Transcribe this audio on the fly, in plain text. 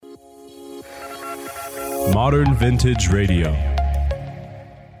Modern Vintage Radio.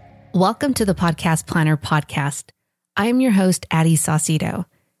 Welcome to the Podcast Planner podcast. I am your host, Addie Saucedo,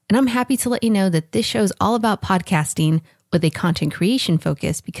 and I'm happy to let you know that this show is all about podcasting with a content creation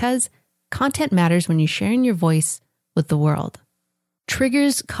focus because content matters when you're sharing your voice with the world.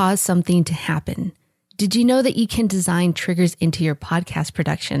 Triggers cause something to happen. Did you know that you can design triggers into your podcast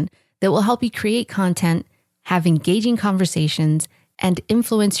production that will help you create content, have engaging conversations, and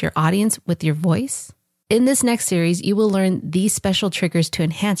influence your audience with your voice? In this next series, you will learn these special triggers to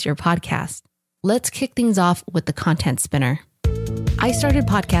enhance your podcast. Let's kick things off with the content spinner. I started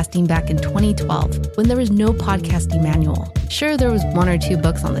podcasting back in 2012 when there was no podcasting manual. Sure, there was one or two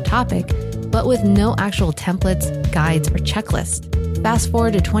books on the topic, but with no actual templates, guides, or checklists. Fast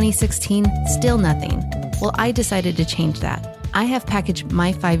forward to 2016, still nothing. Well, I decided to change that. I have packaged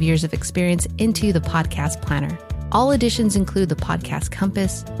my 5 years of experience into the Podcast Planner. All editions include the Podcast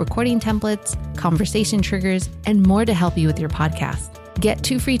Compass, recording templates, conversation triggers, and more to help you with your podcast. Get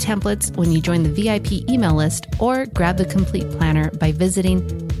 2 free templates when you join the VIP email list or grab the complete planner by visiting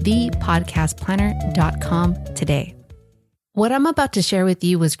thepodcastplanner.com today. What I'm about to share with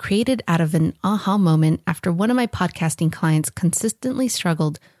you was created out of an aha moment after one of my podcasting clients consistently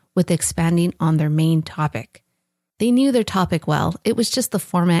struggled with expanding on their main topic. They knew their topic well. It was just the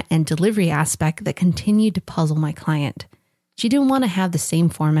format and delivery aspect that continued to puzzle my client. She didn't want to have the same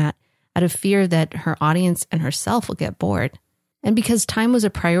format out of fear that her audience and herself will get bored. And because time was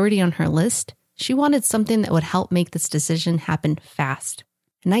a priority on her list, she wanted something that would help make this decision happen fast.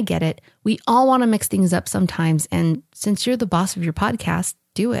 And I get it. We all want to mix things up sometimes. And since you're the boss of your podcast,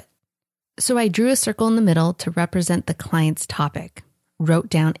 do it. So I drew a circle in the middle to represent the client's topic, wrote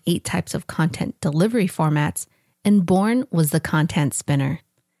down 8 types of content delivery formats, and born was the content spinner.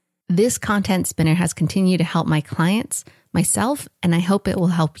 This content spinner has continued to help my clients, myself, and I hope it will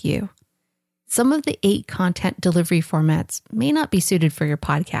help you. Some of the 8 content delivery formats may not be suited for your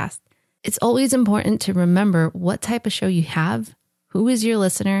podcast. It's always important to remember what type of show you have, who is your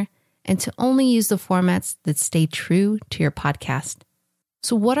listener, and to only use the formats that stay true to your podcast.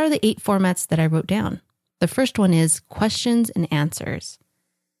 So what are the 8 formats that I wrote down? The first one is questions and answers.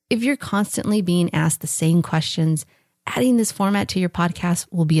 If you're constantly being asked the same questions, adding this format to your podcast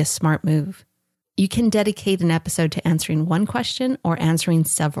will be a smart move. You can dedicate an episode to answering one question or answering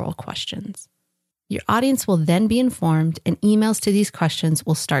several questions. Your audience will then be informed and emails to these questions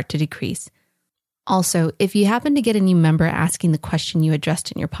will start to decrease. Also, if you happen to get a new member asking the question you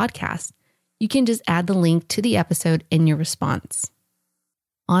addressed in your podcast, you can just add the link to the episode in your response.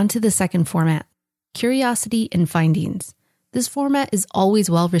 On to the second format, curiosity and findings. This format is always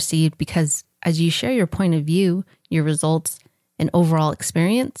well received because as you share your point of view, your results, and overall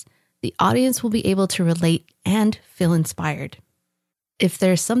experience, the audience will be able to relate and feel inspired. If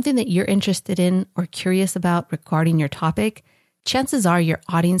there's something that you're interested in or curious about regarding your topic, chances are your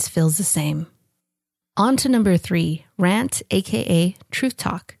audience feels the same. On to number 3, rant, aka truth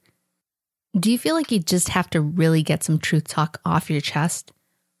talk. Do you feel like you just have to really get some truth talk off your chest?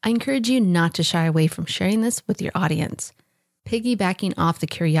 I encourage you not to shy away from sharing this with your audience. Piggybacking off the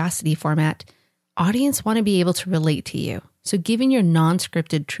curiosity format, audience want to be able to relate to you. So giving your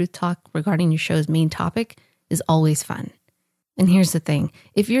non-scripted truth talk regarding your show's main topic is always fun. And here's the thing,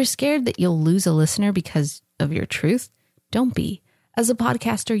 if you're scared that you'll lose a listener because of your truth, don't be. As a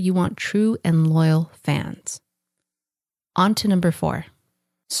podcaster, you want true and loyal fans. On to number 4,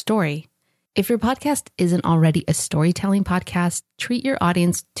 story. If your podcast isn't already a storytelling podcast, treat your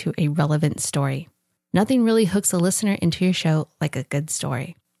audience to a relevant story. Nothing really hooks a listener into your show like a good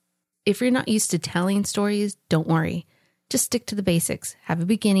story. If you're not used to telling stories, don't worry. Just stick to the basics. Have a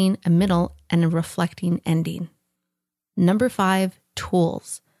beginning, a middle, and a reflecting ending. Number 5,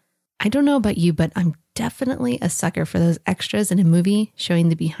 tools. I don't know about you, but I'm definitely a sucker for those extras in a movie showing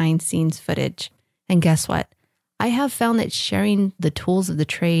the behind-the-scenes footage. And guess what? I have found that sharing the tools of the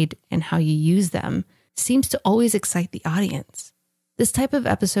trade and how you use them seems to always excite the audience. This type of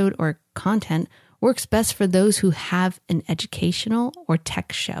episode or content works best for those who have an educational or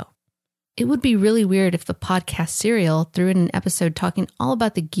tech show. It would be really weird if the podcast Serial threw in an episode talking all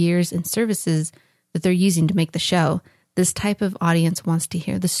about the gears and services that they're using to make the show. This type of audience wants to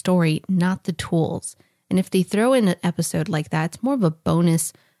hear the story, not the tools. And if they throw in an episode like that, it's more of a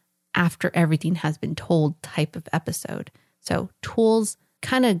bonus after everything has been told type of episode. So tools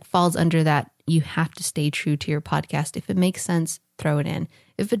kind of falls under that. You have to stay true to your podcast. If it makes sense, throw it in.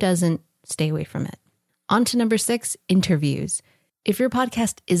 If it doesn't, stay away from it. On to number 6, interviews. If your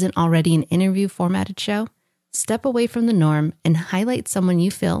podcast isn't already an interview formatted show, step away from the norm and highlight someone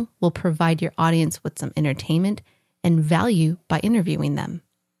you feel will provide your audience with some entertainment and value by interviewing them.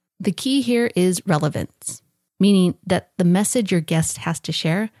 The key here is relevance, meaning that the message your guest has to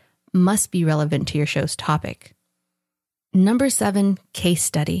share must be relevant to your show's topic. Number 7, case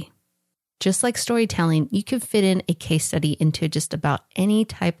study. Just like storytelling, you can fit in a case study into just about any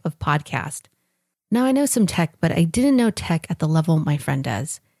type of podcast. Now, I know some tech, but I didn't know tech at the level my friend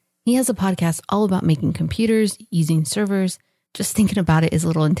does. He has a podcast all about making computers, using servers. Just thinking about it is a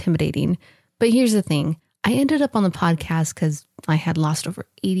little intimidating. But here's the thing. I ended up on the podcast because I had lost over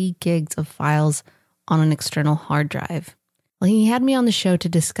 80 gigs of files on an external hard drive. Well, he had me on the show to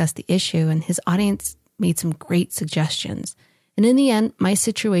discuss the issue, and his audience made some great suggestions. And in the end, my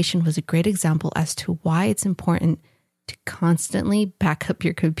situation was a great example as to why it's important to constantly back up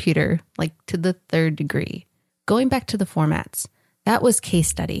your computer, like to the 3rd degree. Going back to the formats, that was case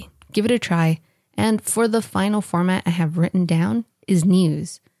study. Give it a try. And for the final format I have written down is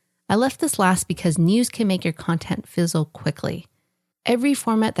news. I left this last because news can make your content fizzle quickly. Every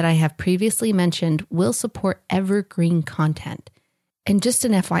format that I have previously mentioned will support evergreen content. And just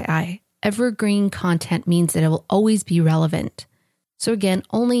an FYI, evergreen content means that it will always be relevant. So again,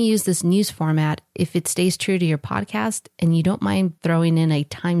 only use this news format if it stays true to your podcast and you don't mind throwing in a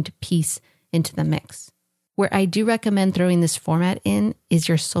timed piece into the mix. Where I do recommend throwing this format in is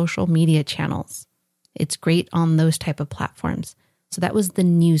your social media channels. It's great on those type of platforms. So that was the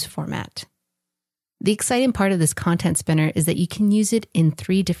news format. The exciting part of this content spinner is that you can use it in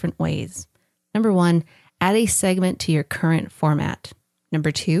 3 different ways. Number 1, add a segment to your current format. Number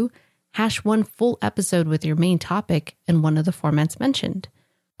 2, hash one full episode with your main topic in one of the formats mentioned.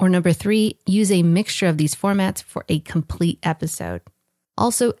 Or number 3, use a mixture of these formats for a complete episode.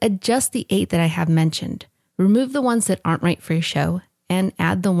 Also, adjust the 8 that I have mentioned. Remove the ones that aren't right for your show and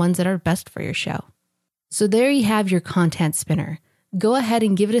add the ones that are best for your show. So there you have your content spinner. Go ahead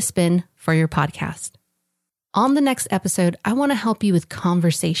and give it a spin for your podcast. On the next episode, I want to help you with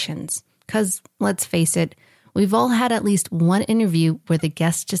conversations because let's face it, we've all had at least one interview where the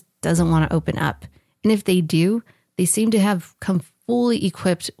guest just doesn't want to open up. And if they do, they seem to have come fully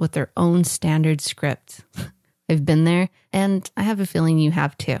equipped with their own standard script. I've been there, and I have a feeling you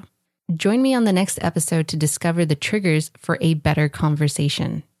have too. Join me on the next episode to discover the triggers for a better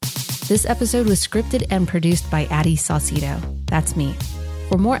conversation. This episode was scripted and produced by Addie Saucedo. That's me.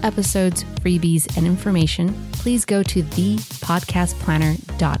 For more episodes, freebies, and information, please go to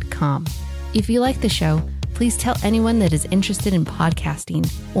thepodcastplanner.com. If you like the show, please tell anyone that is interested in podcasting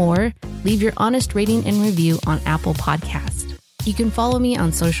or leave your honest rating and review on Apple Podcasts. You can follow me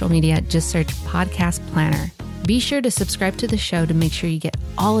on social media. Just search Podcast Planner. Be sure to subscribe to the show to make sure you get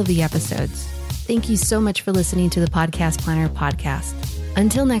all of the episodes. Thank you so much for listening to the Podcast Planner podcast.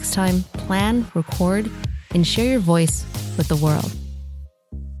 Until next time, plan, record, and share your voice with the world.